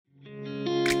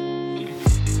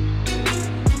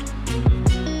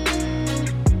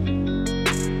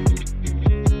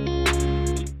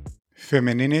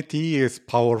Femininity is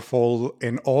powerful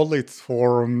in all its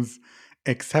forms.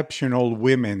 Exceptional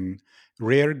women,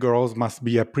 rare girls must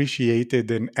be appreciated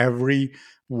in every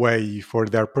way for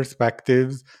their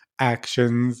perspectives,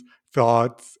 actions,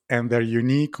 thoughts, and their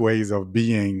unique ways of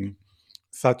being.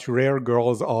 Such rare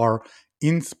girls are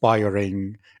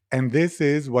inspiring. And this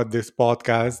is what this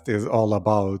podcast is all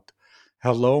about.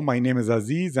 Hello, my name is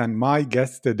Aziz, and my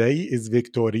guest today is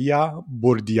Viktoriia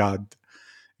Burdiad.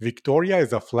 Viktoriia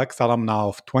is a Flex alumna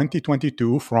of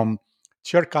 2022 from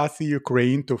Cherkasy,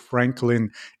 Ukraine to Franklin,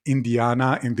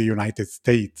 Indiana in the United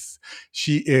States.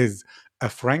 She is a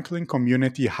Franklin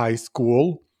Community High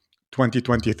School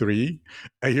 2023,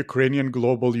 a Ukrainian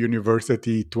Global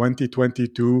University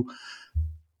 2022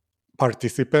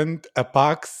 participant, a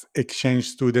PAX exchange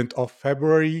student of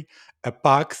February, a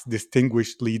PAX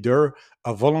distinguished leader,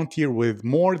 a volunteer with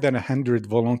more than 100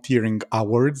 volunteering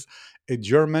hours, a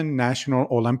German National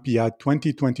Olympiad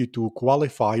 2022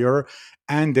 qualifier,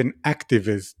 and an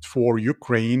activist for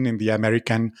Ukraine in the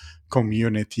American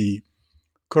community.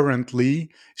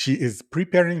 Currently, she is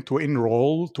preparing to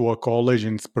enroll to a college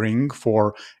in spring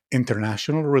for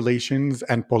international relations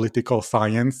and political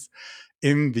science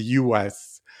in the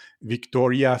US.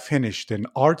 Viktoriia finished an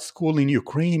art school in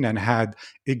Ukraine and had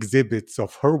exhibits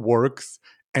of her works,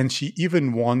 and she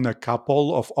even won a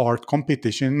couple of art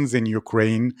competitions in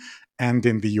Ukraine and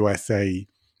in the USA.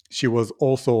 She was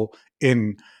also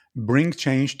in Bring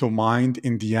Change to Mind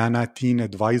Indiana Teen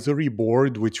Advisory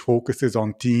Board, which focuses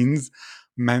on teens,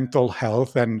 mental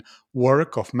health, and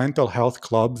work of mental health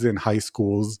clubs in high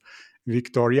schools.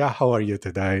 Viktoriia, how are you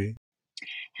today?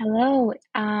 Hello,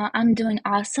 I'm doing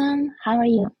awesome. How are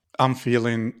you? I'm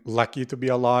feeling lucky to be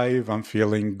alive. I'm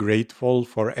feeling grateful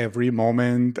for every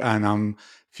moment, and I'm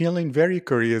feeling very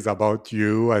curious about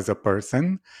you as a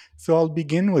person. So I'll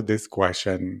begin with this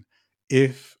question.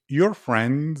 If your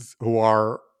friends who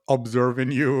are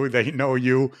observing you, they know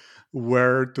you,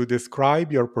 were to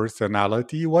describe your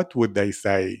personality, what would they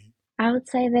say? I would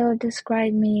say they would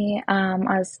describe me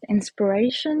as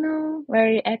inspirational,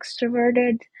 very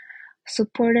extroverted,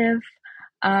 supportive.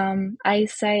 I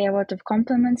say a lot of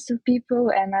compliments to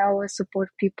people, and I always support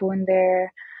people in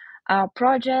their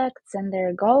projects and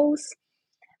their goals.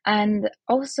 And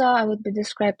also, I would be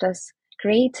described as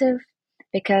creative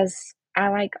because I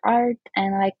like art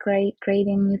and I like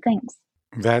creating new things.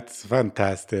 That's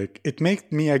fantastic. It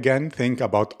makes me again think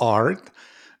about art.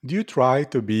 Do you try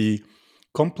to be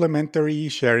complimentary,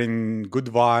 sharing good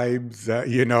vibes,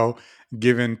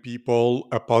 giving people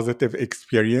a positive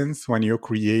experience when you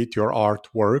create your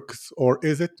artworks, or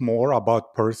is it more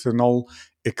about personal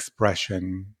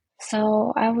expression?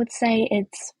 So I would say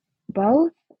it's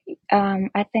both.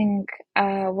 I think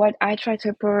what I try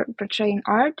to portray in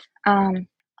art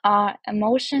are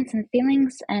emotions and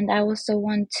feelings, and I also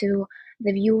want to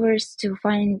the viewers to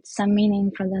find some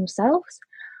meaning for themselves.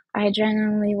 I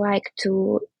generally like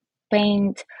to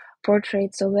paint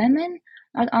portraits of women,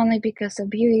 not only because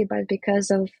of beauty, but because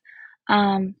of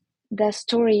um, the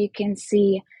story you can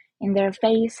see in their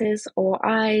faces or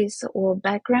eyes or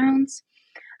backgrounds.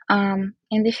 In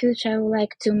the future, I would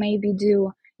like to maybe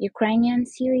do Ukrainian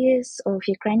series of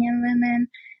Ukrainian women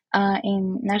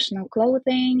in national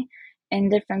clothing and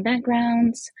different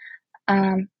backgrounds,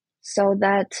 um, so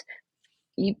that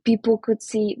people could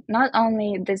see not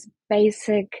only this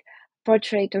basic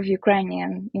portrait of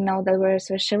Ukrainian, that wears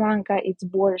vyshyvanka, eats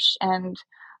borscht, and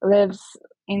lives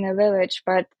in a village,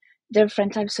 but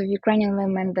different types of Ukrainian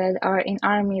women that are in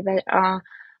army, that are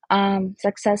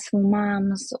successful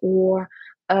moms or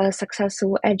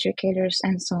successful educators,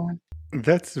 and so on.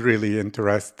 That's really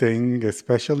interesting,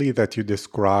 especially that you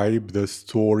describe the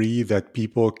story that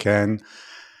people can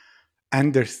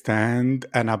understand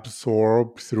and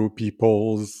absorb through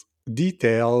people's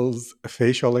details,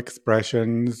 facial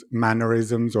expressions,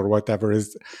 mannerisms, or whatever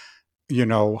is,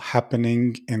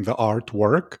 happening in the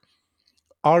artwork.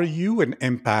 Are you an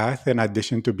empath in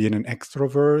addition to being an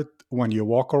extrovert? When you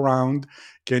walk around,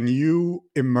 can you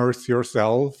immerse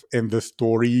yourself in the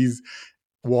stories,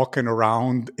 walking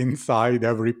around inside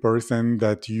every person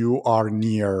that you are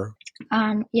near?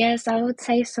 Yes, I would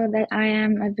say so that I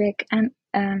am a big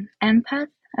empath,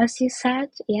 as you said.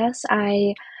 Yes,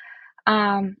 I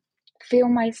um, feel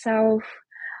myself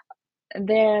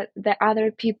the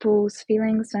other people's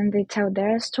feelings when they tell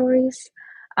their stories.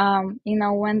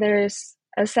 When there's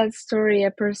a sad story,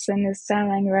 a person is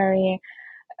telling very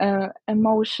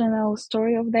emotional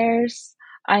story of theirs,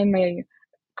 I may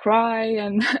cry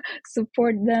and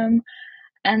support them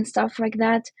and stuff like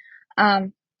that.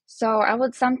 Um, So I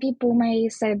would, some people may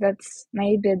say that's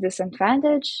maybe a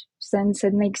disadvantage since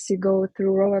it makes you go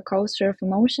through roller coaster of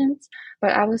emotions,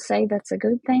 but I would say that's a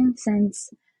good thing since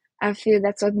I feel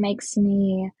that's what makes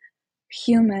me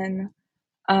human,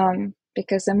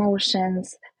 because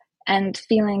emotions and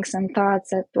feelings and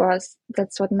thoughts,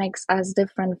 that's what makes us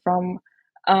different from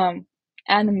um,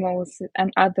 animals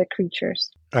and other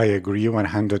creatures. I agree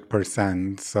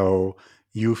 100%. So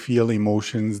you feel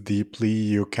emotions deeply,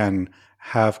 you can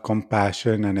have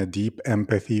compassion and a deep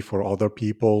empathy for other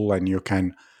people, and you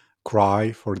can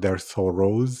cry for their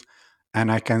sorrows.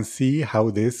 And I can see how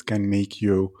this can make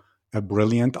you a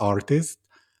brilliant artist.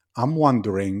 I'm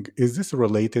wondering, is this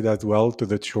related as well to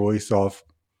the choice of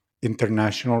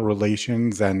international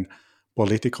relations and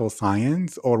political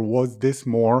science, or was this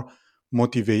more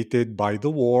motivated by the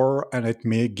war and it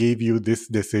may gave you this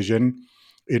decision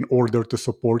in order to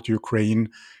support Ukraine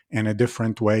in a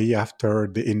different way after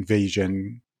the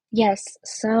invasion? Yes,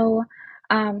 so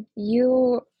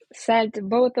you said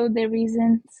both of the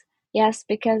reasons. Yes,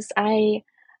 because I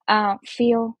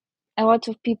feel a lot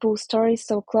of people's stories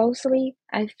so closely.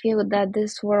 I feel that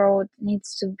this world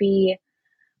needs to be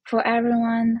for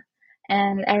everyone,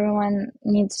 and everyone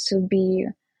needs to be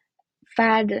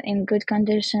fed in good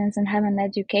conditions and have an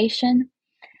education.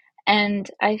 And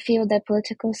I feel that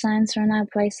political science right now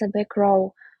plays a big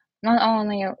role, not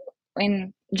only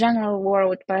in general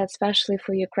world, but especially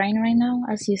for Ukraine right now,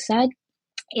 as you said.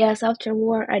 Yes, after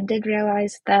war, I did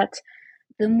realize that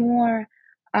the more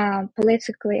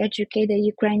politically educated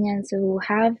Ukrainians will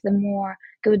have, the more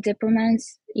good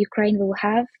diplomats Ukraine will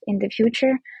have in the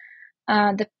future.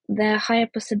 The higher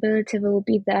possibility will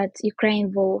be that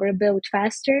Ukraine will rebuild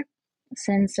faster,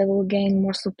 since it will gain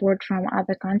more support from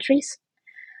other countries.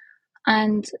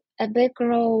 And a big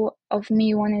role of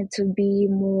me wanting to be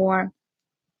more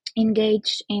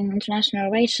engaged in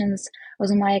international relations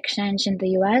was my exchange in the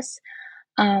US.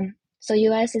 So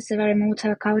US is a very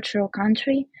multicultural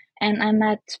country, and I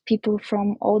met people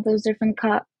from all those different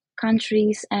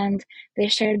countries, and they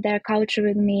shared their culture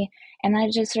with me. And I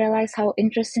just realized how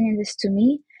interesting it is to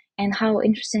me, and how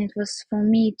interesting it was for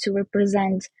me to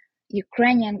represent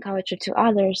Ukrainian culture to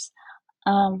others.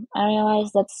 I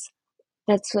realized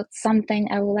that's what something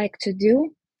I would like to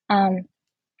do. Um,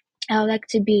 I would like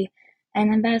to be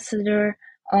an ambassador,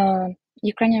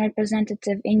 Ukrainian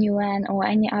representative in UN or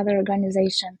any other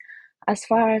organization. As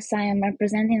far as I am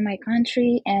representing my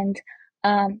country and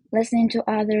listening to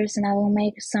others, and I will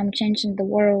make some change in the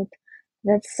world,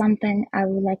 that's something I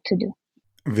would like to do.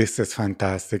 This is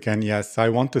fantastic. And yes, I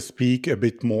want to speak a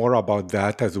bit more about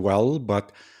that as well,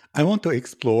 but I want to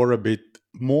explore a bit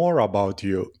more about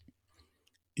you.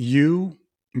 You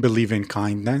believe in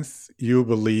kindness, you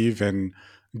believe in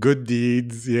good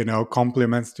deeds,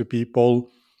 compliments to people,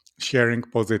 sharing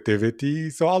positivity.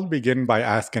 So I'll begin by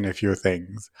asking a few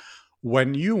things.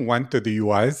 When you went to the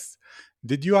US,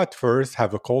 did you at first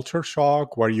have a culture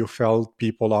shock where you felt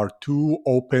people are too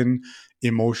open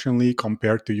emotionally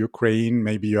compared to Ukraine?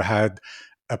 Maybe you had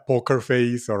a poker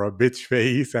face or a bitch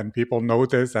face, and people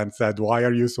noticed and said, "Why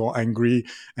are you so angry?"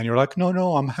 And you're like, "No,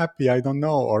 no, I'm happy. I don't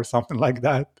know," or something like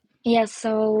that. Yes,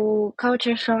 so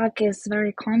culture shock is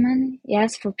very common,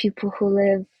 yes, for people who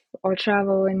live or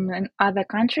travel in other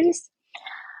countries.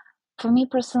 For me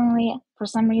personally, for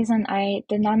some reason, I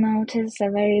did not notice a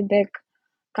very big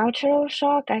cultural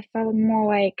shock. I felt more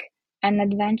like an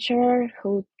adventurer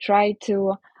who tried to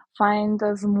find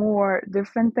as more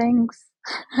different things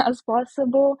as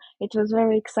possible. It was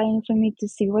very exciting for me to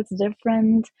see what's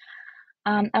different.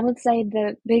 I would say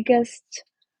the biggest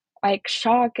like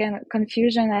shock and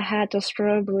confusion I had was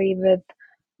probably with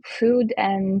food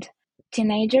and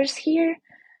teenagers here.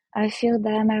 I feel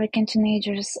that American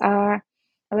teenagers are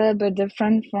a little bit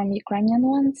different from Ukrainian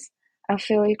ones. I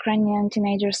feel Ukrainian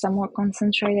teenagers are more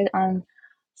concentrated on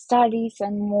studies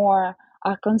and more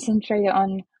concentrated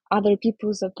on other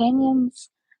people's opinions.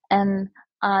 And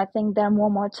I think they're more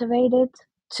motivated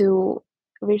to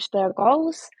reach their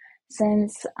goals,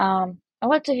 since a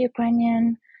lot of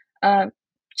Ukrainian uh,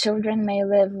 children may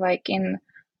live like in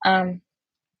um,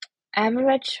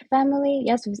 average family,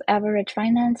 yes, with average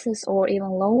finances or even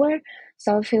lower.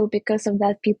 So I feel because of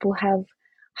that, people have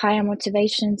higher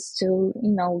motivations to,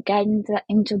 get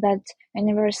into that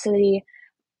university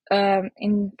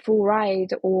in full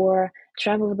ride or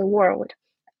travel the world.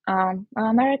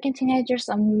 American teenagers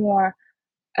are more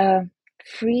uh,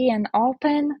 free and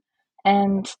open,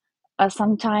 and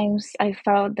sometimes I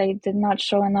felt they did not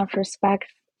show enough respect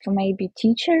for maybe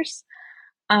teachers.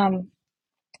 Um,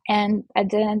 and I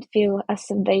didn't feel as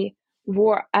if they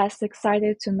were as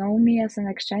excited to know me as an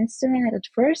exchange student at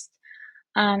first.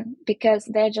 because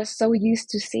they're just so used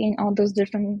to seeing all those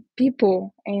different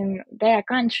people in their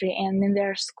country and in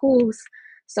their schools.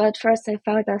 So at first I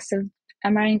felt as if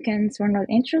Americans were not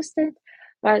interested,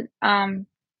 but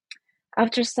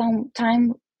after some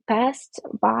time passed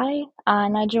by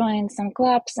and I joined some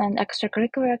clubs and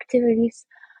extracurricular activities,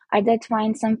 I did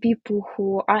find some people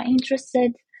who are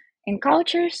interested in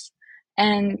cultures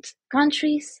and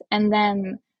countries, and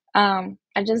then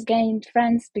I just gained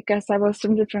friends because I was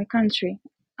from different country.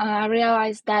 I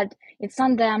realized that it's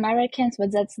not the Americans,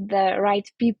 but that's the right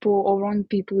people or wrong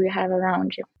people you have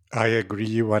around you. I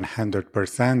agree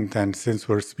 100%. And since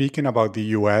we're speaking about the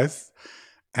US,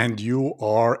 and you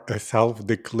are a self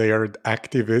declared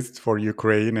activist for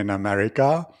Ukraine in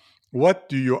America, what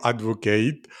do you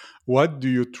advocate? What do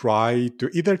you try to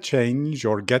either change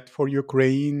or get for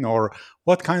Ukraine? Or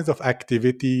what kinds of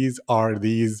activities are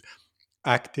these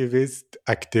activist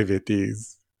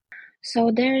activities?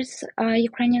 So there's a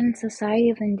Ukrainian Society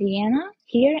of Indiana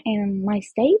here in my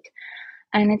state,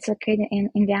 and it's located in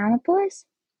Indianapolis.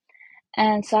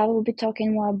 And so I will be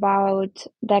talking more about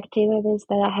the activities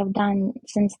that I have done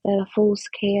since the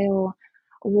full-scale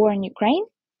war in Ukraine.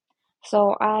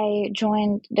 So I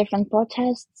joined different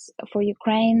protests for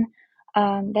Ukraine.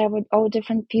 There were all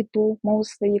different people,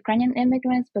 mostly Ukrainian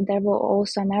immigrants, but there were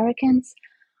also Americans.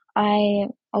 I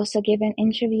also gave an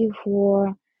interview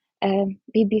for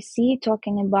BBC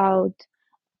talking about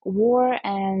war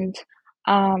and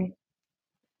um,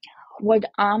 what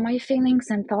are my feelings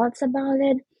and thoughts about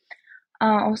it.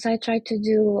 Also, I try to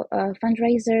do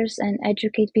fundraisers and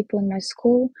educate people in my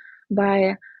school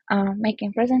by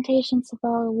making presentations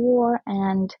about war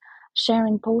and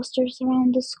sharing posters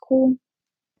around the school,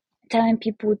 telling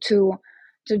people to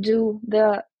do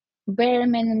the bare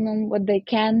minimum what they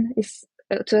can is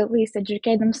to at least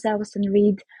educate themselves and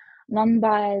read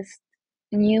non-biased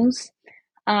news.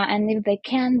 And if they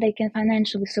can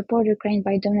financially support Ukraine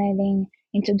by donating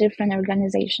into different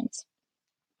organizations.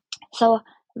 So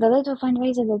the little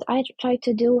fundraiser that I tried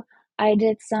to do, I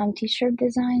did some t-shirt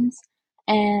designs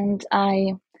and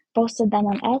I posted them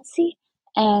on Etsy,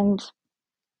 and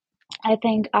I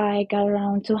think I got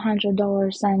around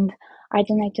 $200 and I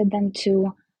donated them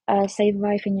to Save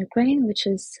Life in Ukraine, which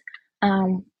is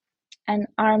an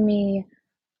army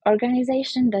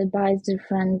organization that buys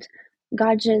different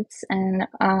gadgets and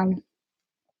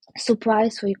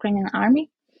supplies for Ukrainian army.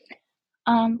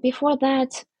 Before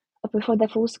that, before the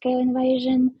full-scale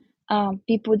invasion,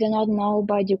 people did not know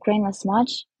about Ukraine as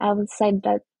much. I would say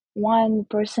that one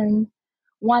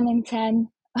in 10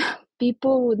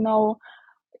 people would know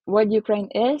what Ukraine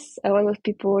is. A lot of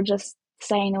people were just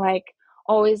saying like,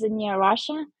 "Oh, is it near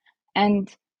Russia?" And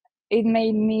it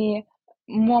made me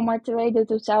more motivated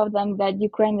to tell them that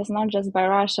Ukraine is not just by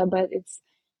Russia, but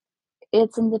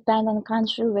it's independent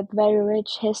country with very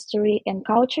rich history and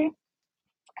culture.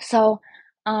 So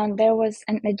there was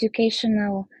an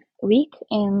educational week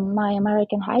in my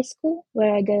American high school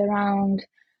where I did around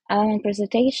 11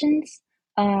 presentations.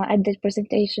 I did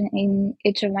presentation in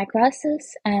each of my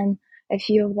classes, and a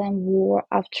few of them were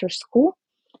after school.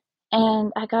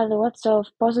 And I got lots of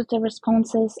positive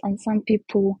responses, and some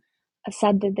people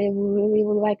said that they really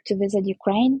would like to visit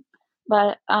Ukraine.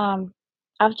 But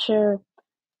after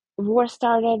war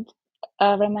started,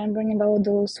 remembering about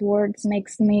those words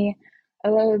makes me a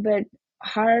little bit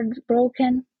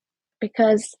heartbroken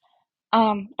because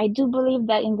I do believe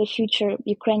that in the future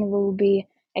Ukraine will be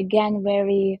again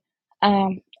very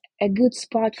a good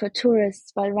spot for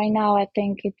tourists. But right now, I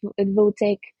think it will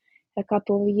take a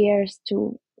couple of years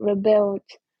to rebuild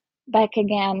back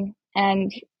again,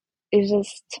 and it's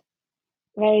just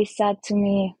very sad to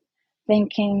me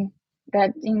thinking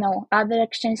that other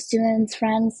exchange students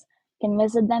friends can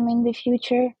visit them in the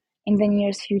future, in the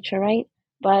nearest future, right?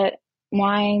 But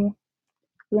mine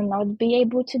will not be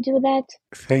able to do that.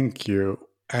 Thank you.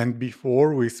 And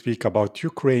before we speak about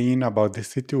Ukraine, about the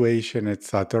situation,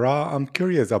 etc., I'm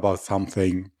curious about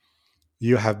something.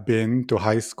 You have been to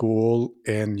high school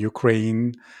in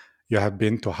Ukraine. You have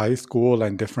been to high school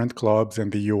and different clubs in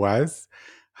the US.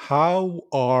 How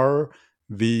are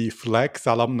the Flex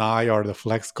alumni or the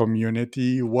Flex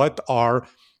community? What are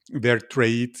their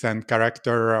traits and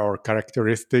character or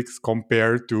characteristics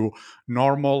compared to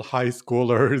normal high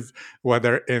schoolers,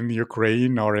 whether in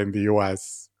Ukraine or in the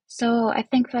US? So I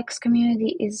think Flex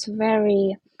community is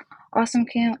very awesome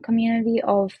community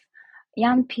of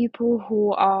young people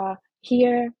who are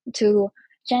here to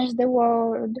change the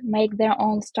world, make their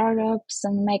own startups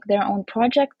and make their own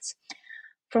projects.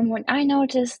 From what I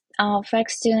noticed,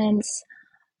 Flex students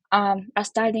are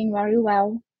studying very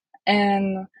well,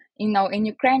 and in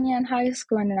Ukrainian high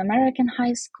school and in American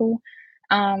high school,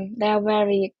 They are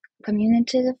very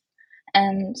communicative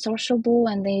and sociable,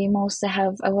 and they mostly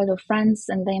have a lot of friends,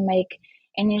 and they make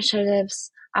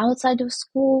initiatives outside of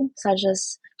school, such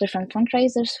as different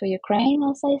fundraisers for Ukraine,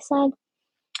 as I said.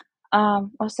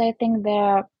 Also, I think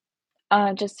they're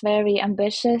just very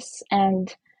ambitious,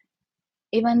 and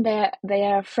even they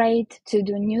are afraid to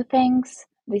do new things,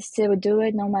 they still do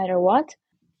it no matter what.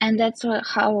 And that's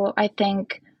how I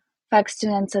think fac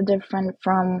students are different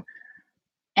from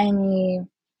any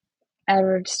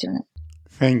average student.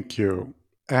 Thank you.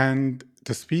 And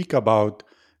to speak about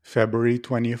February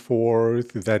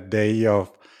 24th, that day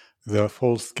of the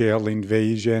full scale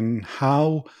invasion,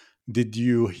 how did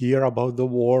you hear about the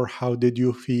war? How did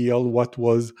you feel? What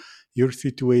was your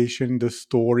situation, the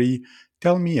story?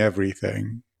 Tell me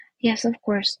everything. Yes, of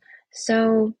course.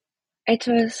 So it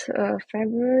was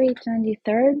February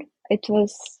 23rd. It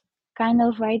was kind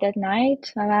of late at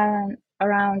night,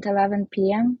 around 11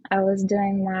 p.m. I was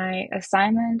doing my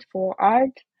assignment for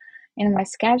art in my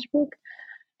sketchbook.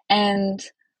 And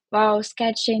while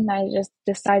sketching, I just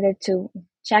decided to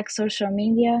check social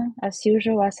media as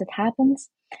usual, as it happens.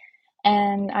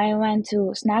 And I went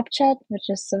to Snapchat, which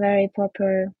is a very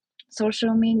popular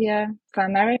social media for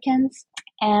Americans.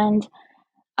 And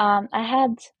I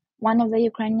had one of the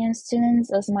Ukrainian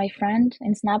students as my friend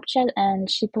in Snapchat, and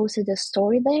she posted a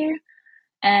story there.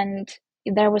 And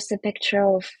there was a picture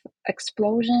of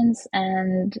explosions,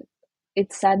 and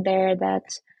it said there that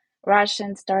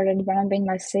Russians started bombing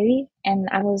my city, and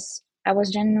I was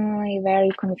genuinely very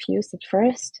confused at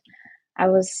first. I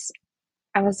was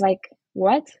like,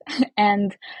 what?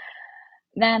 And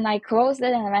then I closed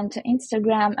it and I went to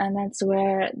Instagram, and that's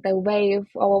where the wave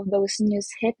of those news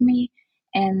hit me.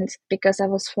 And because I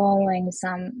was following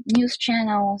some news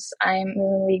channels, I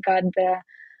immediately got the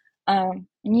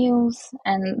news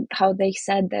and how they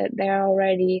said that there are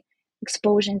already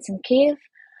explosions in Kiev,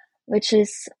 which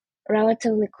is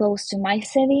relatively close to my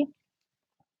city.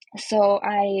 So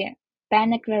I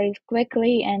panicked very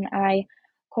quickly and I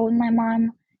called my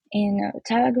mom in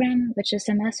Telegram, which is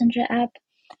a messenger app,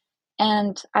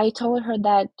 and I told her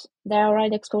that there are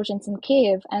already explosions in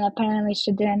Kiev, and apparently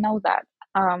she didn't know that.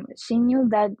 She knew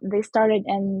that they started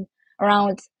in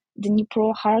around the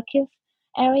Dnipro Kharkiv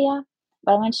area,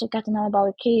 but when she got to know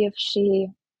about Kiev, she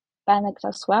panicked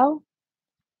as well.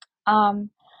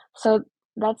 So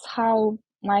that's how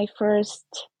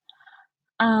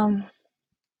um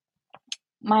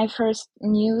my first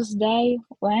news day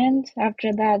went.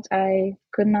 After that, I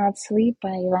could not sleep.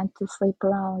 I went to sleep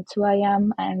around 2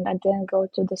 a.m. and I didn't go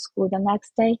to the school the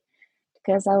next day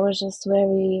because I was just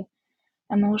very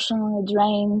emotionally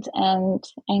drained and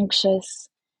anxious.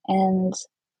 And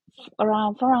for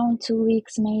around 2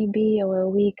 weeks, maybe, or a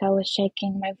week, I was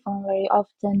checking my phone very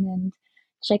often and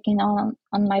checking on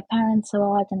my parents a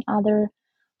lot and other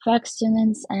fac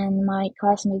students and my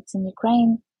classmates in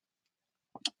Ukraine.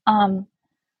 Um,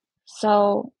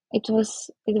 So it was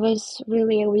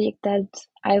really a week that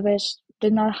I wish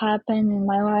did not happen in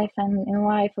my life and in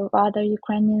life of other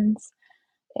Ukrainians.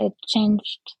 It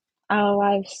changed our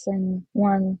lives in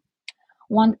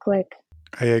one click.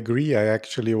 I agree. I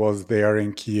actually was there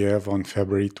in Kiev on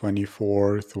February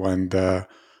 24th when the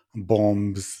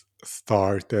bombs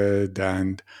started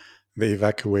and the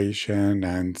evacuation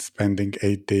and spending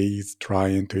 8 days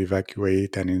trying to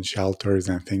evacuate and in shelters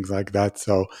and things like that.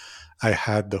 So I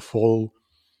had the full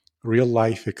real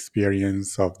life experience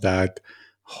of that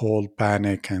whole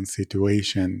panic and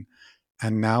situation.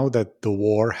 And now that the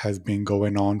war has been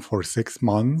going on for 6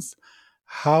 months,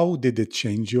 how did it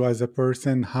change you as a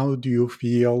person? How do you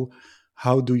feel?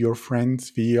 How do your friends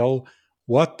feel?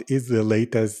 What is the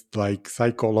latest like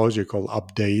psychological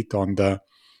update on the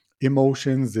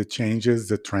emotions, the changes,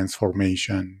 the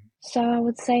transformation? So I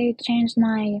would say it changed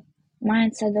my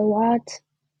mindset a lot.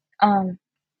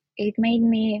 It made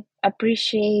me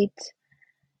appreciate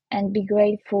and be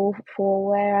grateful for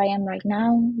where I am right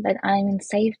now, that I'm in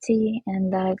safety and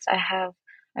that I have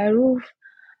a roof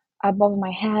above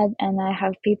my head and I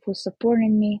have people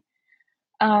supporting me.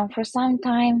 For some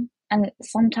time, and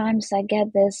sometimes I get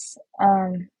this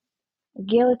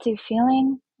guilty feeling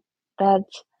that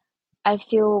I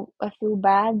feel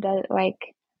bad that like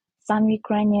some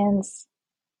Ukrainians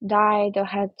died or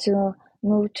had to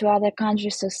move to other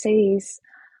countries or cities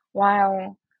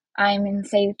while I'm in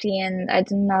safety and I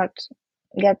did not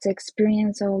get to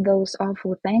experience all those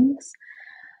awful things.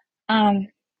 Um,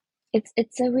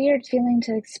 it's a weird feeling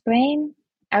to explain.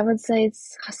 I would say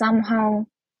it's somehow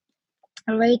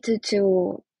related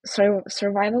to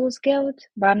survival's guilt,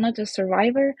 but I'm not a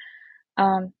survivor.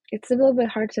 It's a little bit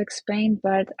hard to explain,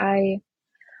 but I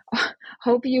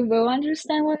hope you will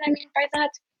understand what I mean by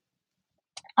that.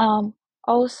 Um,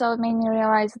 Also, it made me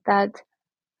realize that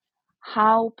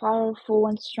how powerful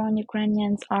and strong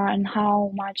Ukrainians are and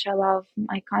how much I love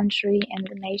my country and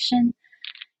the nation.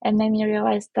 And made me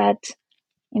realize that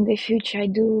in the future, I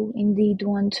do indeed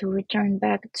want to return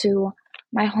back to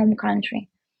my home country.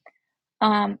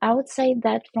 I would say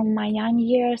that from my young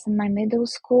years in my middle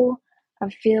school, I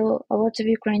feel a lot of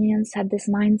Ukrainians had this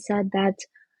mindset that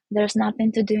there's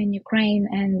nothing to do in Ukraine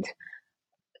and,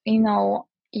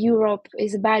 Europe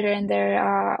is better and there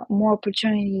are more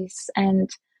opportunities and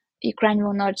Ukraine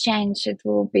will not change. It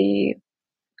will be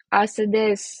as it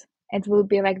is. It will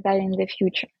be like that in the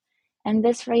future. And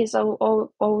this phrase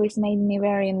always made me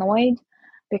very annoyed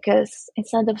because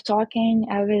instead of talking,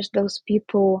 I wish those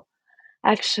people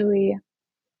actually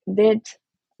did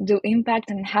do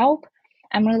impact and help.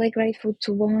 I'm really grateful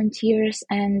to volunteers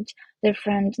and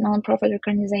different nonprofit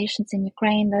organizations in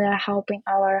Ukraine that are helping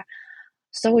our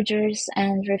soldiers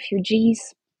and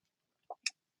refugees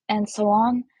and so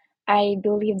on. I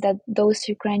believe that those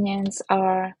Ukrainians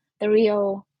are the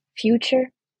real future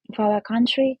of our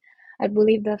country. I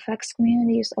believe the FX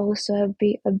community is also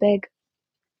a big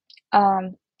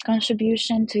um,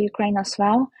 contribution to Ukraine as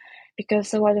well,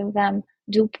 because a lot of them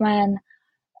do plan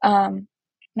um,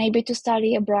 maybe to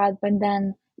study abroad, but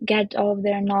then get all of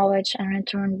their knowledge and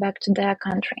return back to their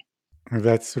country.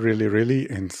 That's really, really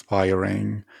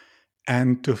inspiring.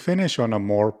 And to finish on a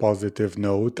more positive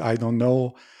note, I don't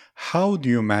know, how do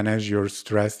you manage your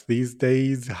stress these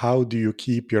days? How do you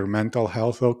keep your mental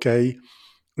health okay?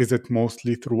 Is it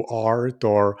mostly through art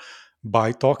or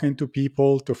by talking to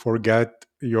people to forget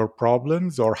your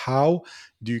problems? Or how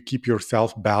do you keep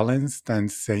yourself balanced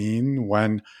and sane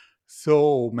when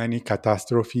so many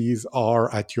catastrophes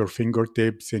are at your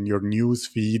fingertips in your news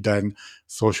feed and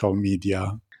social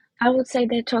media? I would say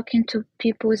that talking to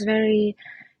people is very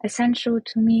essential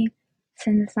to me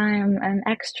since I am an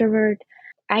extrovert.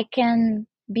 I can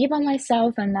be by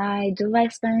myself and I do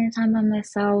like spending time by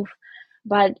myself,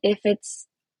 but if it's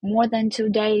more than 2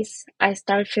 days, I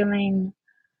start feeling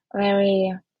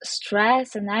very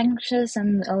stressed and anxious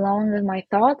and alone with my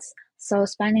thoughts. So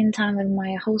spending time with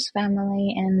my host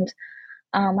family and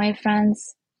my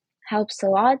friends helps a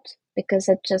lot because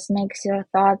it just makes your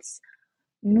thoughts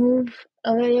move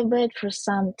a little bit for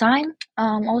some time.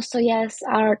 Also, yes,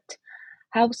 art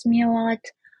helps me a lot.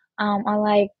 I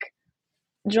like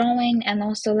drawing and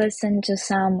also listen to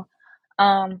some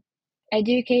um,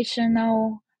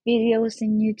 educational videos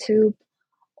in YouTube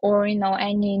or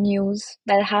any news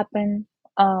that happen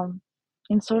um,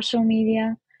 in social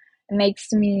media. It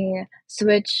makes me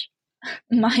switch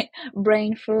my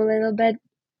brain for a little bit.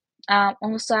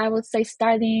 Also, I would say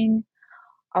studying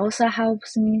also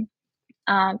helps me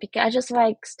because I just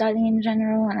like studying in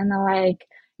general and I like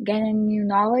getting new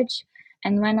knowledge.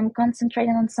 And when I'm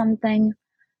concentrating on something,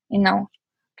 you know,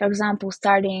 for example,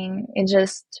 studying, it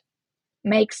just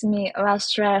makes me less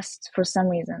stressed for some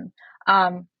reason.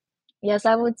 Um, yes,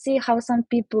 I would see how some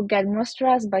people get more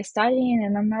stressed by studying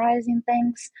and memorizing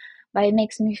things, but it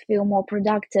makes me feel more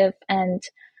productive and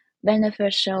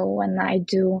beneficial when I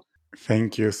do.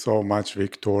 Thank you so much,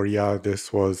 Victoria.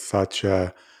 This was such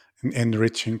an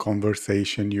enriching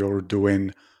conversation. You're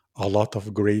doing a lot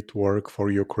of great work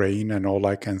for Ukraine, and all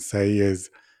I can say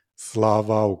is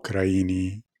Slava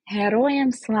Ukraini.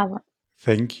 Героям слава!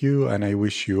 Thank you, and I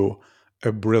wish you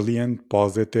a brilliant,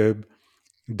 positive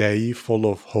day full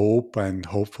of hope and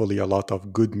hopefully a lot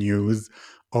of good news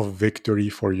of victory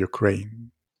for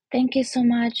Ukraine. Thank you so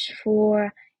much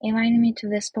for inviting me to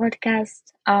this podcast.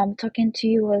 Talking to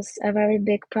you was a very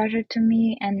big pleasure to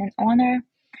me and an honor.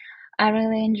 I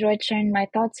really enjoyed sharing my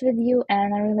thoughts with you,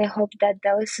 and I really hope that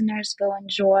the listeners will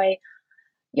enjoy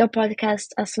your podcast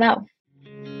as well.